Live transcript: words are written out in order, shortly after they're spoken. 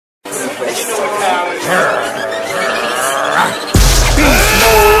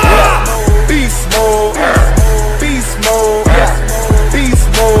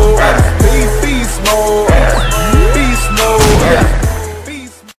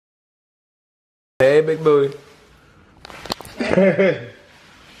Hey, big booty.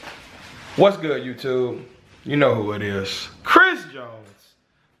 What's good, YouTube? You know who it is. Chris Jones,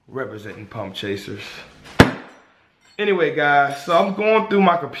 representing Pump Chasers. Anyway, guys, so I'm going through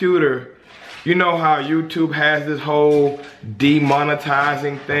my computer. You know how YouTube has this whole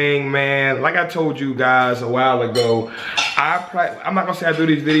demonetizing thing, man. Like I told you guys a while ago, I'm not gonna say I do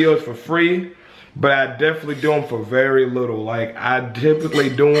these videos for free, but I definitely do them for very little. Like, I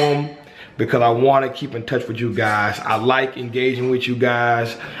typically do them because I want to keep in touch with you guys. I like engaging with you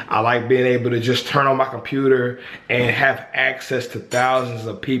guys. I like being able to just turn on my computer and have access to thousands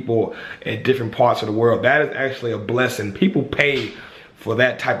of people in different parts of the world. That is actually a blessing. People pay for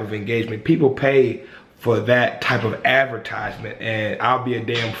that type of engagement. People pay for that type of advertisement, and I'll be a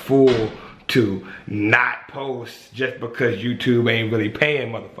damn fool to not post just because YouTube ain't really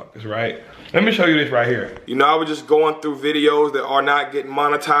paying motherfuckers, right? Let me show you this right here. You know, I was just going through videos that are not getting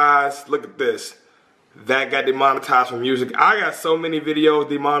monetized. Look at this. That got demonetized from music. I got so many videos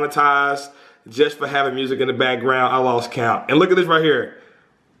demonetized just for having music in the background. I lost count. And look at this right here.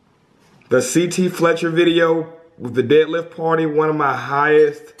 The C.T. Fletcher video with the deadlift party, one of my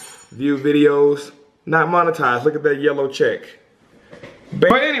highest viewed videos, not monetized. Look at that yellow check.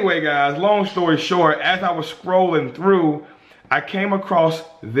 But anyway, guys, long story short, as I was scrolling through, I came across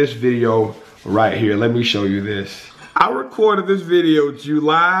this video right here. Let me show you this. I recorded this video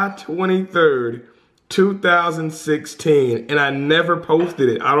July 23rd, 2016, and I never posted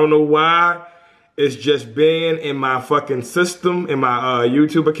it. I don't know why. It's just been in my fucking system, in my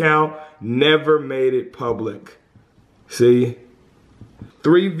YouTube account. Never made it public. See?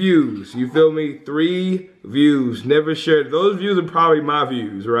 3 views, you feel me? 3 views, never shared. Those views are probably my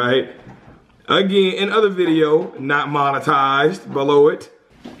views, right? Again, in other video, not monetized, below it.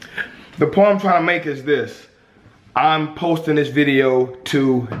 The point I'm trying to make is this. I'm posting this video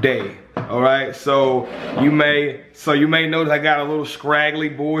today, all right? So you may notice I got a little scraggly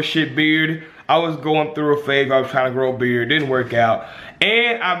bullshit beard. I was going through a phase. I was trying to grow a beard, didn't work out.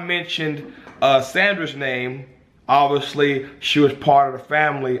 And I mentioned Sandra's name. Obviously, she was part of the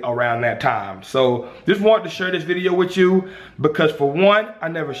family around that time. So just wanted to share this video with you because for one, I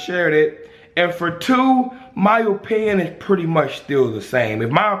never shared it. And for two, my opinion is pretty much still the same. If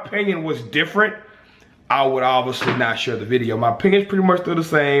my opinion was different, I would obviously not share the video. My opinion is pretty much still the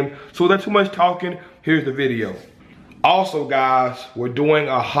same. So without too much talking, here's the video. Also, guys, we're doing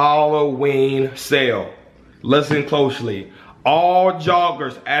a Halloween sale. Listen closely. All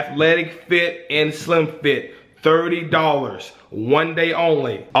joggers, athletic fit and slim fit, $30, one day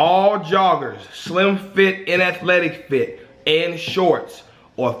only. All joggers, slim fit and athletic fit, and shorts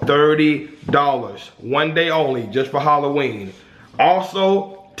are $30, one day only, just for Halloween.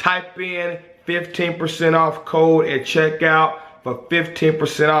 Also, type in 15% off code at checkout for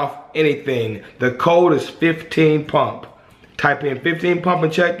 15% off anything. The code is 15PUMP. Type in 15PUMP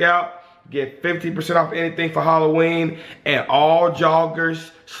and checkout. Get 50% off anything for Halloween, and all joggers,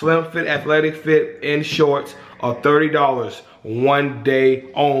 slim fit, athletic fit, and shorts are $30, one day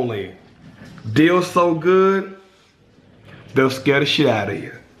only. Deal so good, they'll scare the shit out of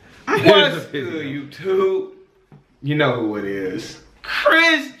you. What's good, YouTube? You know who it is.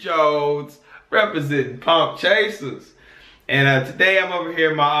 Chris Jones, representing Pump Chasers. And today I'm over here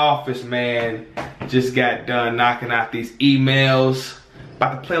in my office, man. Just got done knocking out these emails.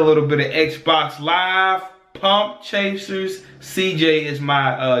 About to play a little bit of Xbox Live. Pump Chasers. CJ is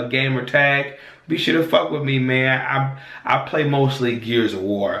my gamer tag. Be sure to fuck with me, man. I play mostly Gears of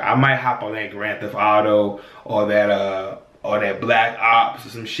War. I might hop on that Grand Theft Auto or that Black Ops or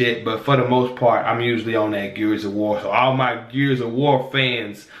some shit, but for the most part, I'm usually on that Gears of War. So all my Gears of War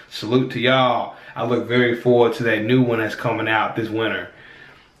fans, salute to y'all. I look very forward to that new one that's coming out this winter.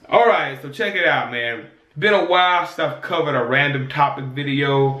 All right, so check it out, man. Been a while since I've covered a random topic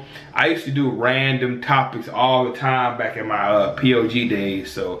video. I used to do random topics all the time back in my POG days,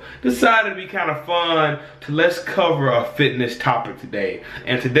 so decided to be kind of fun to let's cover a fitness topic today.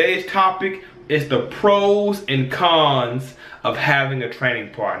 And today's topic is the pros and cons of having a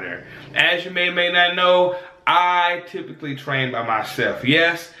training partner. As you may or may not know, I typically train by myself.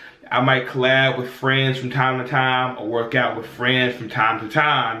 Yes, I might collab with friends from time to time or work out with friends from time to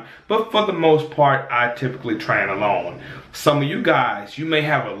time, but for the most part, I typically train alone. Some of you guys, you may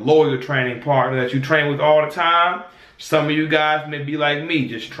have a loyal training partner that you train with all the time. Some of you guys may be like me,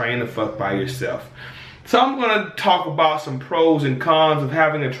 just train the fuck by yourself. So I'm gonna talk about some pros and cons of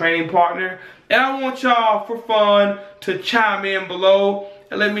having a training partner, and I want y'all, for fun, to chime in below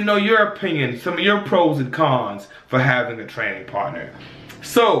and let me know your opinion, some of your pros and cons for having a training partner.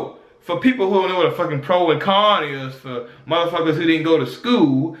 So, for people who don't know what a fucking pro and con is, for motherfuckers who didn't go to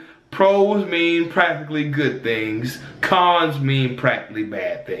school, Pros mean practically good things. Cons mean practically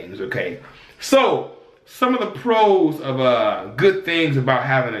bad things, okay? So, some of the pros of good things about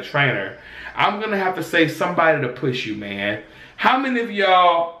having a trainer. I'm gonna have to say somebody to push you, man. How many of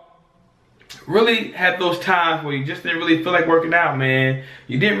y'all really had those times where you just didn't really feel like working out, man?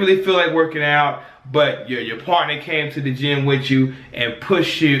 You didn't really feel like working out, but your partner came to the gym with you and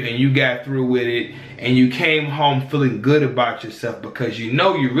pushed you and you got through with it and you came home feeling good about yourself because you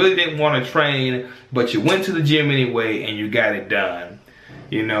know you really didn't want to train, but you went to the gym anyway and you got it done.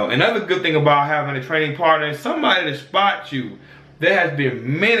 You know, another good thing about having a training partner is somebody to spot you. There has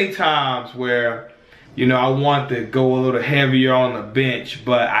been many times where, you know, I want to go a little heavier on the bench,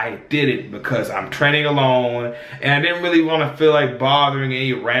 but I did it because I'm training alone and I didn't really want to feel like bothering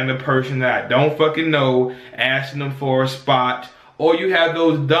any random person that I don't fucking know, asking them for a spot. Or you have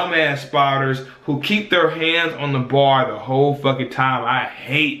those dumbass spotters who keep their hands on the bar the whole fucking time. I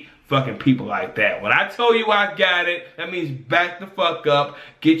hate fucking people like that. When I tell you I got it, that means back the fuck up,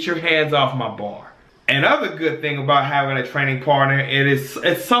 get your hands off my bar. Another good thing about having a training partner,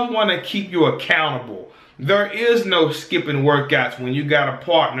 it's someone to keep you accountable. There is no skipping workouts when you got a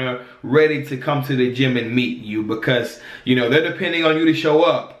partner ready to come to the gym and meet you because, you know, they're depending on you to show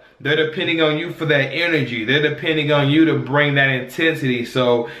up. They're depending on you for that energy. They're depending on you to bring that intensity.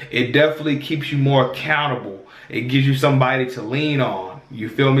 So it definitely keeps you more accountable. It gives you somebody to lean on. You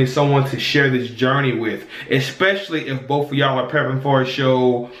feel me? Someone to share this journey with. Especially if both of y'all are prepping for a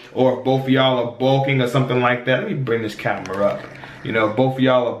show or if both of y'all are bulking or something like that. Let me bring this camera up. You know, if both of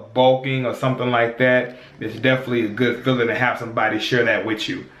y'all are bulking or something like that, it's definitely a good feeling to have somebody share that with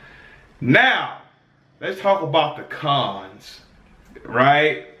you. Now, let's talk about the cons,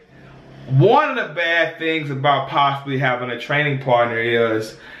 right? One of the bad things about possibly having a training partner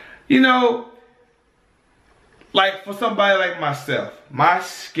is, you know, like for somebody like myself, my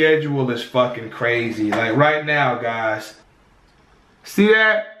schedule is fucking crazy. Like right now, guys, see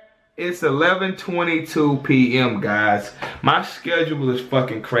that? It's 11:22 p.m. guys. My schedule is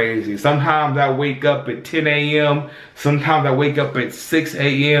fucking crazy. Sometimes I wake up at 10 a.m. Sometimes I wake up at 6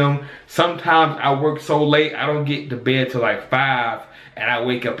 a.m. Sometimes I work so late I don't get to bed till like 5. And I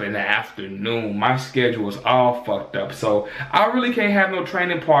wake up in the afternoon. My schedule is all fucked up. So I really can't have no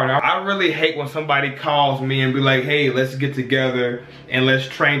training partner. I really hate when somebody calls me and be like, hey, let's get together and let's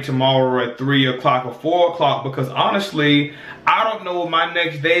train tomorrow at 3 o'clock or 4 o'clock. Because honestly, I don't know what my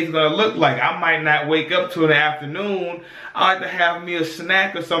next day is gonna look like. I might not wake up till the afternoon. I like to have me a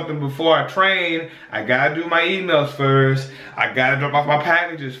snack or something before I train. I gotta do my emails first. I gotta drop off my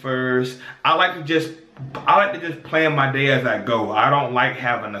packages first. I like to just plan my day as I go. I don't like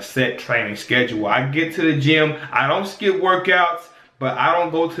having a set training schedule. I get to the gym. I don't skip workouts, but I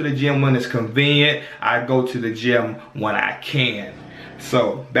don't go to the gym when it's convenient. I go to the gym when I can.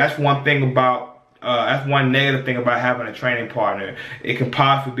 So that's one thing about, that's one negative thing about having a training partner. It can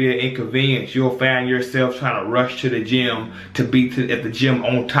possibly be an inconvenience. You'll find yourself trying to rush to the gym to be at the gym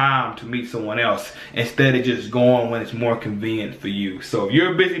on time to meet someone else instead of just going when it's more convenient for you. So if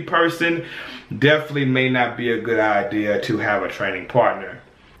you're a busy person, definitely may not be a good idea to have a training partner.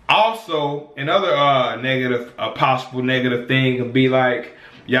 Also, another possible negative thing can be like,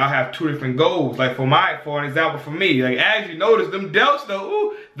 y'all have two different goals. Like for an example for me, like as you notice, them delts though,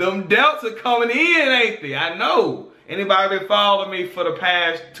 ooh, them delts are coming in, ain't they? I know. Anybody been following me for the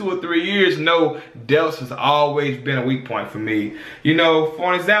past 2 or 3 years know delts has always been a weak point for me. You know,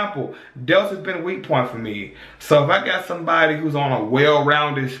 for an example, delts has been a weak point for me. So if I got somebody who's on a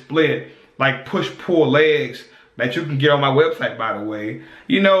well-rounded split, like push-pull legs, that you can get on my website, by the way,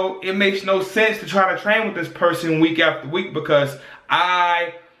 you know, it makes no sense to try to train with this person week after week because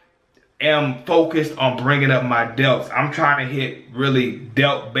I am focused on bringing up my delts. I'm trying to hit really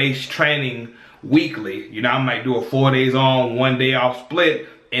delt-based training weekly. You know, I might do a 4 days on, 1 day off split,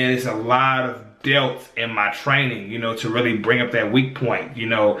 and it's a lot of delts in my training, you know, to really bring up that weak point. You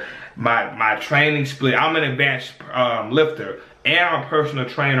know, my training split, I'm an advanced lifter, and I'm a personal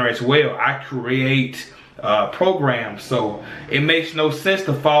trainer as well. I create programs, so it makes no sense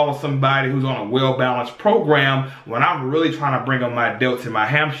to follow somebody who's on a well-balanced program when I'm really trying to bring up my delts and my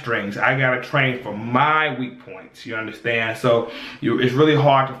hamstrings. I gotta train for my weak points, you understand? So it's really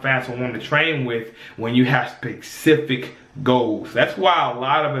hard to find someone to train with when you have specific goals. That's why a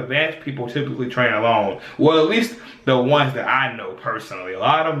lot of advanced people typically train alone. Well, at least the ones that I know personally. A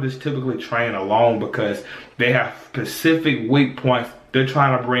lot of them just typically train alone because they have specific weak points they're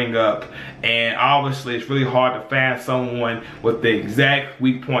trying to bring up, and obviously it's really hard to find someone with the exact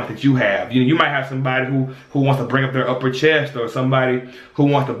weak points that you have. You might have somebody who wants to bring up their upper chest, or somebody who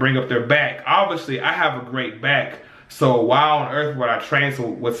wants to bring up their back. Obviously I have a great back, So why on earth would I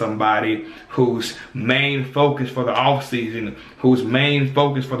train with somebody whose main focus for the off season, whose main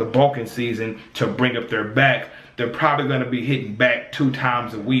focus for the bulking season to bring up their back? They're probably gonna be hitting back 2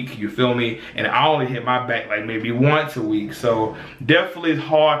 times a week, you feel me? And I only hit my back like maybe once a week. So definitely it's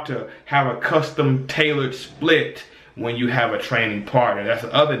hard to have a custom tailored split when you have a training partner. That's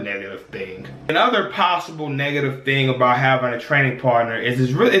the other negative thing. Another possible negative thing about having a training partner is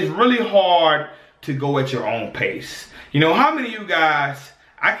it's really hard to go at your own pace. You know, how many of you guys,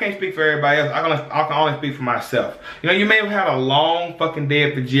 I can't speak for everybody else, I can only speak for myself. You know, you may have had a long fucking day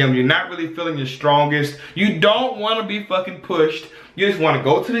at the gym, you're not really feeling your strongest, you don't want to be fucking pushed, you just want to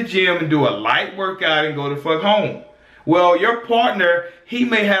go to the gym and do a light workout and go to fuck home. Well, your partner, he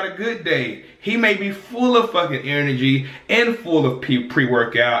may have a good day. He may be full of fucking energy and full of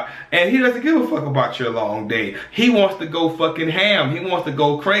pre-workout, and he doesn't give a fuck about your long day. He wants to go fucking ham. He wants to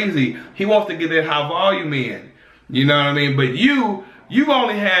go crazy. He wants to get that high volume in. You know what I mean? But you've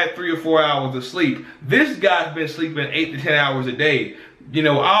only had 3 or 4 hours of sleep. This guy's been sleeping 8 to 10 hours a day. You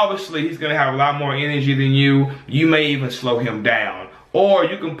know, obviously he's gonna have a lot more energy than you. You may even slow him down. Or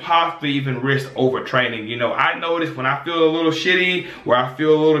you can possibly even risk overtraining. You know, I notice when I feel a little shitty, where I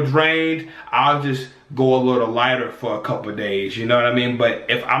feel a little drained, I'll just go a little lighter for a couple of days, you know what I mean? But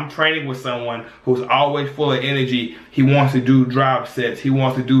if I'm training with someone who's always full of energy, he wants to do drop sets, he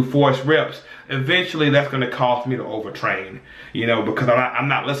wants to do force reps, eventually that's gonna cause me to overtrain, you know, because I'm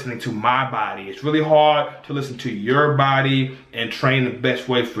not listening to my body. It's really hard to listen to your body and train the best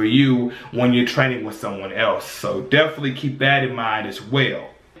way for you when you're training with someone else. So definitely keep that in mind as well.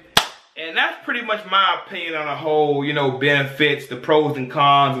 And that's pretty much my opinion on the whole, you know, benefits, the pros and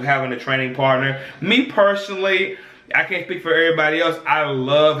cons of having a training partner. Me personally, I can't speak for everybody else, I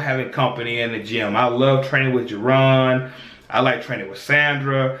love having company in the gym. I love training with Jerron. I like training with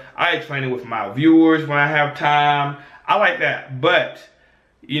Sandra. I like training with my viewers when I have time. I like that. But,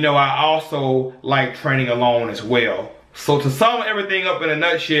 you know, I also like training alone as well. So to sum everything up in a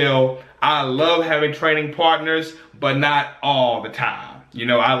nutshell, I love having training partners, but not all the time. You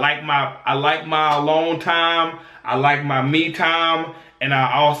know, I like my alone time, I like my me time, and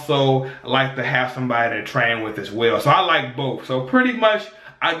I also like to have somebody to train with as well. So I like both. So pretty much,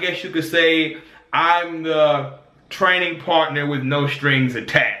 I guess you could say I'm the training partner with no strings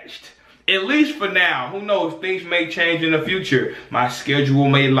attached. At least for now. Who knows, things may change in the future. My schedule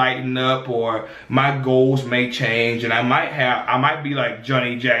may lighten up, or my goals may change, and I might be like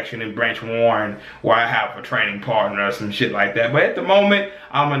Johnny Jackson and Branch Warren, where I have a training partner or some shit like that. But at the moment,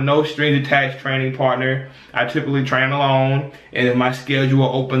 I'm a no strings attached training partner. I typically train alone, and if my schedule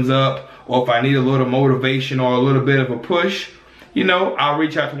opens up, or if I need a little motivation or a little bit of a push, you know, I'll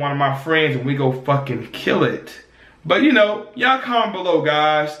reach out to one of my friends and we go fucking kill it. But you know, y'all comment below,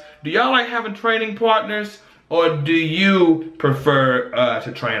 guys. Do y'all like having training partners, or do you prefer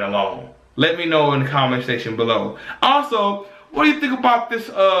to train alone? Let me know in the comment section below. Also, what do you think about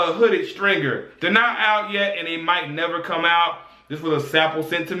this hooded stringer? They're not out yet, and they might never come out. This was a sample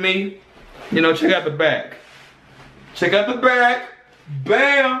sent to me. You know, check out the back. Check out the back.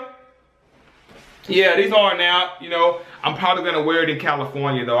 Bam! Yeah, these aren't out, you know. I'm probably gonna wear it in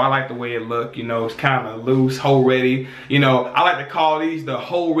California though. I like the way it look, you know, it's kind of loose, hole ready. You know, I like to call these the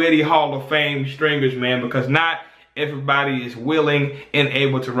hole ready Hall of Fame stringers, man, because not everybody is willing and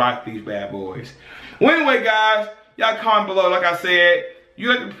able to rock these bad boys. Well, anyway, guys, y'all comment below. Like I said, you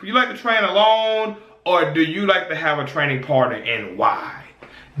like to train alone, or do you like to have a training partner, and why?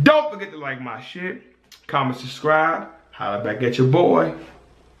 Don't forget to like my shit, comment, subscribe, holla back at your boy.